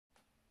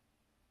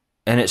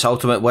In its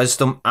ultimate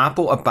wisdom,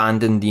 Apple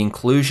abandoned the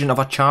inclusion of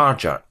a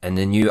charger in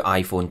the new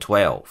iPhone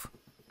 12.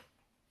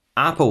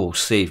 Apple will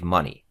save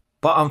money,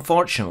 but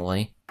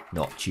unfortunately,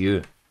 not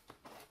you.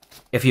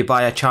 If you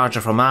buy a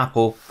charger from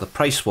Apple, the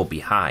price will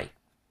be high.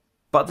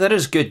 But there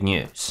is good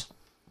news.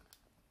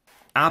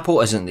 Apple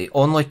isn't the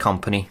only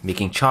company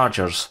making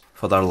chargers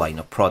for their line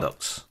of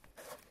products.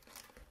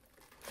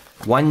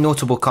 One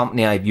notable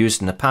company I've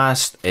used in the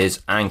past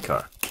is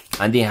Anker,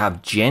 and they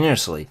have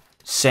generously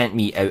sent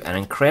me out an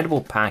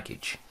incredible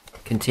package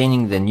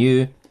containing the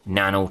new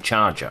Nano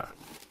charger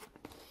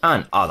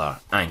and other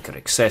Anker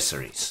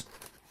accessories.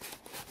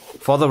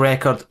 For the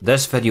record,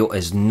 this video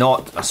is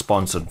not a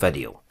sponsored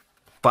video,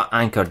 but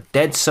Anker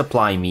did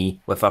supply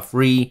me with a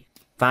free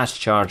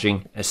fast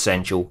charging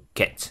essential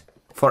kit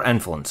for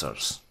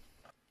influencers.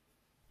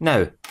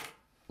 Now,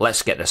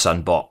 let's get this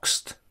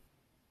unboxed.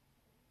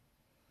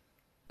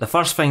 The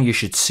first thing you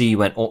should see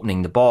when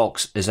opening the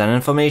box is an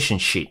information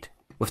sheet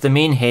with the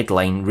main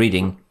headline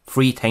reading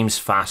 3 times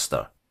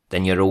faster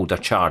than your older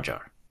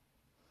charger.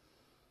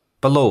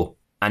 Below,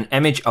 an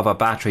image of a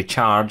battery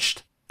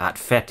charged at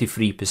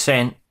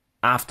 33%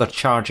 after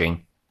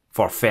charging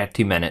for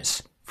 30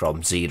 minutes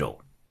from zero.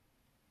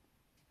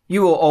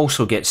 You will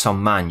also get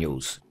some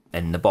manuals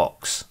in the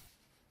box.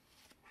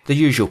 The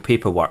usual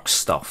paperwork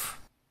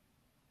stuff.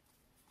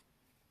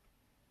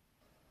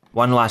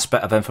 One last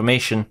bit of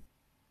information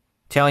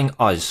telling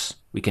us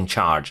we can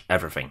charge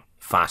everything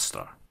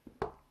faster.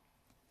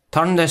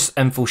 Turn this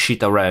info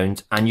sheet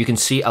around and you can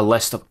see a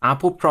list of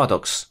Apple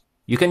products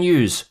you can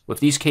use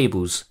with these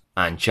cables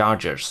and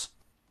chargers.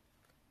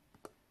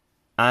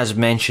 As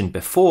mentioned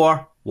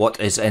before, what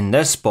is in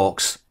this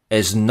box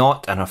is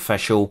not an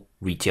official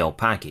retail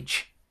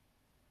package.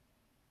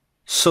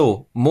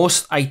 So,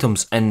 most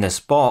items in this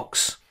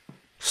box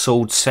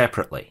sold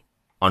separately,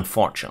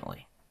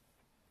 unfortunately.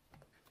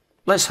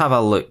 Let's have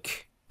a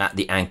look at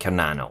the Anker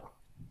Nano.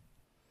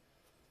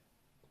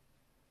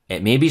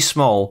 It may be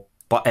small,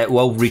 but it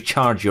will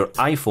recharge your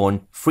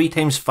iPhone 3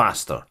 times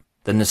faster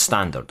than the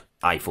standard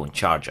iPhone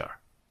charger.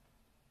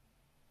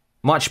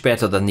 Much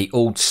better than the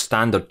old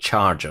standard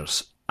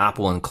chargers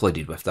Apple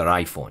included with their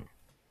iPhone.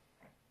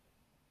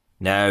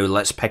 Now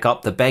let's pick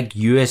up the big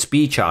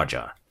USB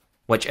charger,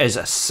 which is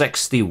a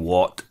 60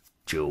 watt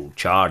dual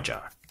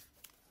charger.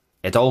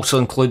 It also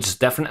includes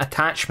different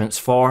attachments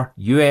for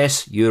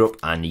US, Europe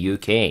and the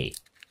UK,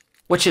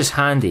 which is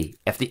handy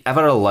if they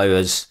ever allow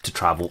us to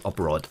travel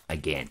abroad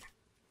again.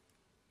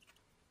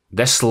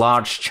 This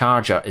large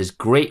charger is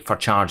great for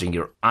charging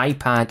your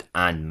iPad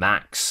and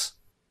Macs.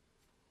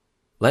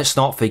 Let's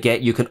not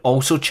forget you can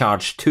also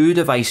charge 2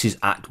 devices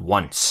at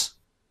once,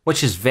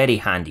 which is a very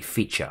handy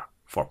feature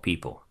for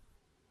people.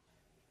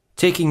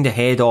 Taking the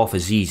head off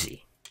is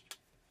easy,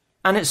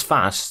 and it's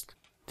fast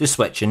to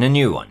switch in a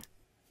new one.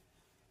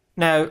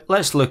 Now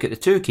let's look at the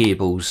 2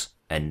 cables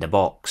in the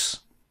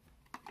box.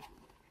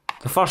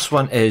 The first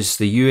one is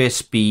the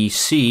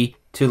USB-C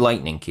to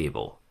Lightning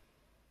cable.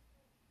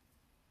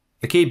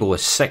 The cable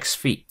is 6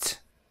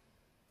 feet.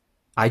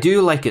 I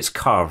do like its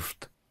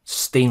curved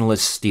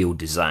stainless steel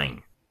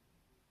design.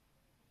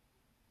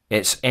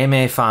 It's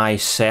MFI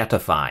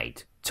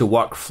certified to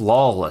work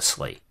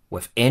flawlessly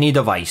with any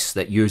device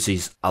that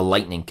uses a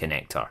lightning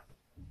connector.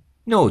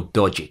 No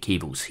dodgy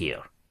cables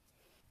here.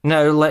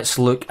 Now let's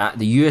look at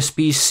the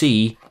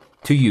USB-C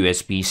to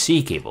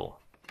USB-C cable.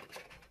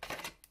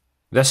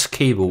 This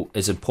cable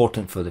is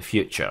important for the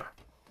future.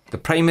 The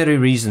primary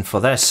reason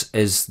for this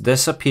is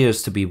this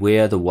appears to be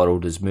where the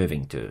world is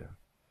moving to.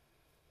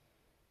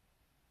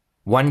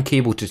 One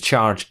cable to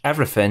charge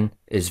everything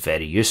is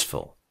very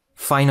useful.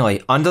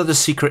 Finally, under the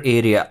secret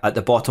area at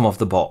the bottom of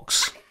the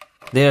box,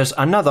 there's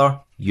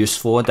another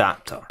useful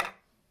adapter.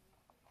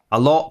 A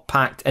lot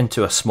packed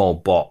into a small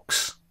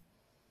box.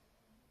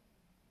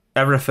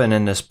 Everything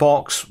in this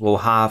box will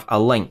have a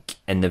link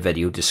in the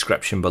video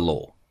description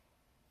below.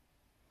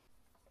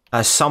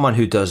 As someone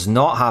who does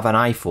not have an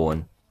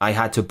iPhone, I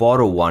had to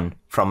borrow one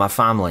from a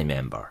family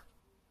member.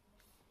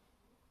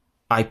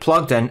 I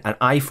plugged in an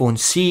iPhone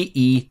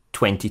CE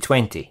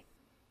 2020,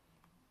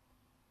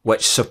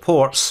 which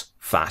supports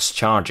fast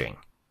charging,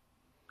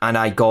 and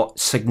I got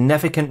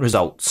significant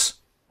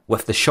results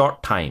with the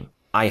short time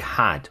I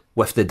had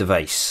with the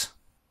device.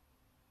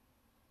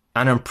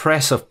 An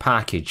impressive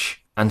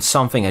package and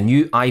something a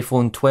new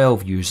iPhone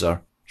 12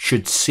 user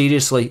should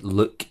seriously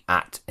look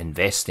at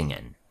investing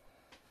in.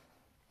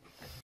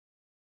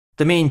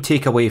 The main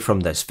takeaway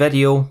from this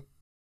video: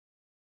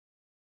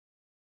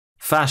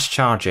 fast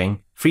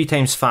charging, 3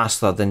 times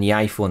faster than the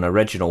iPhone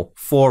original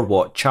 4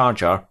 watt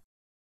charger,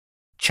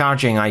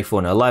 charging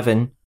iPhone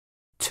 11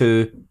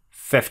 to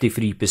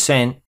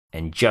 53%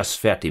 in just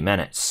 30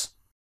 minutes.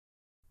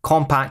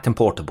 Compact and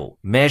portable,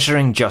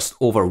 measuring just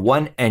over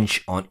 1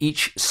 inch on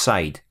each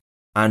side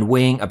and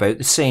weighing about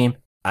the same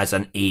as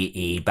an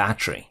AA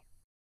battery.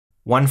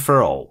 One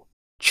for all,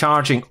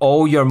 charging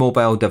all your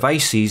mobile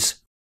devices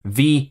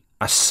via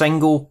a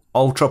single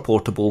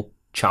ultra-portable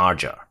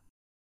charger.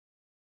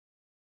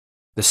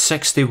 The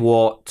 60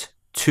 watt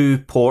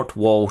 2-port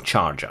wall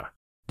charger,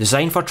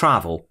 designed for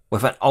travel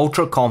with an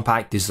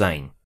ultra-compact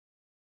design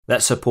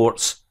that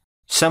supports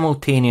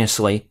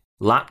simultaneously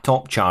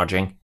laptop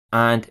charging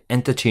and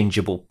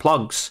interchangeable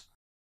plugs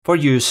for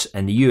use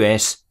in the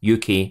US,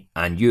 UK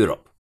and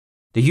Europe.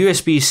 The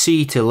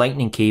USB-C to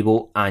Lightning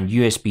cable and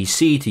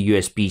USB-C to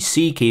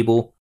USB-C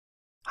cable,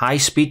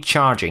 high-speed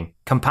charging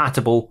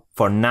compatible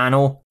for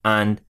nano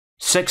and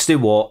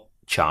 60-watt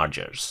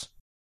chargers.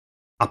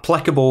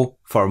 Applicable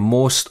for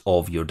most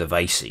of your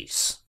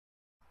devices.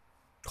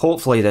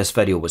 Hopefully this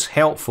video was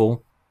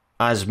helpful.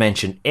 As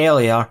mentioned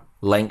earlier,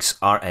 links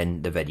are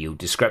in the video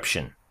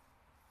description.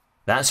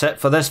 That's it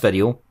for this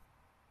video.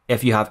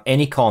 If you have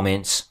any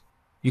comments,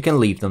 you can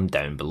leave them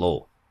down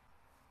below.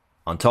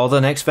 Until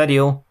the next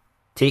video,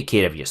 take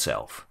care of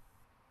yourself.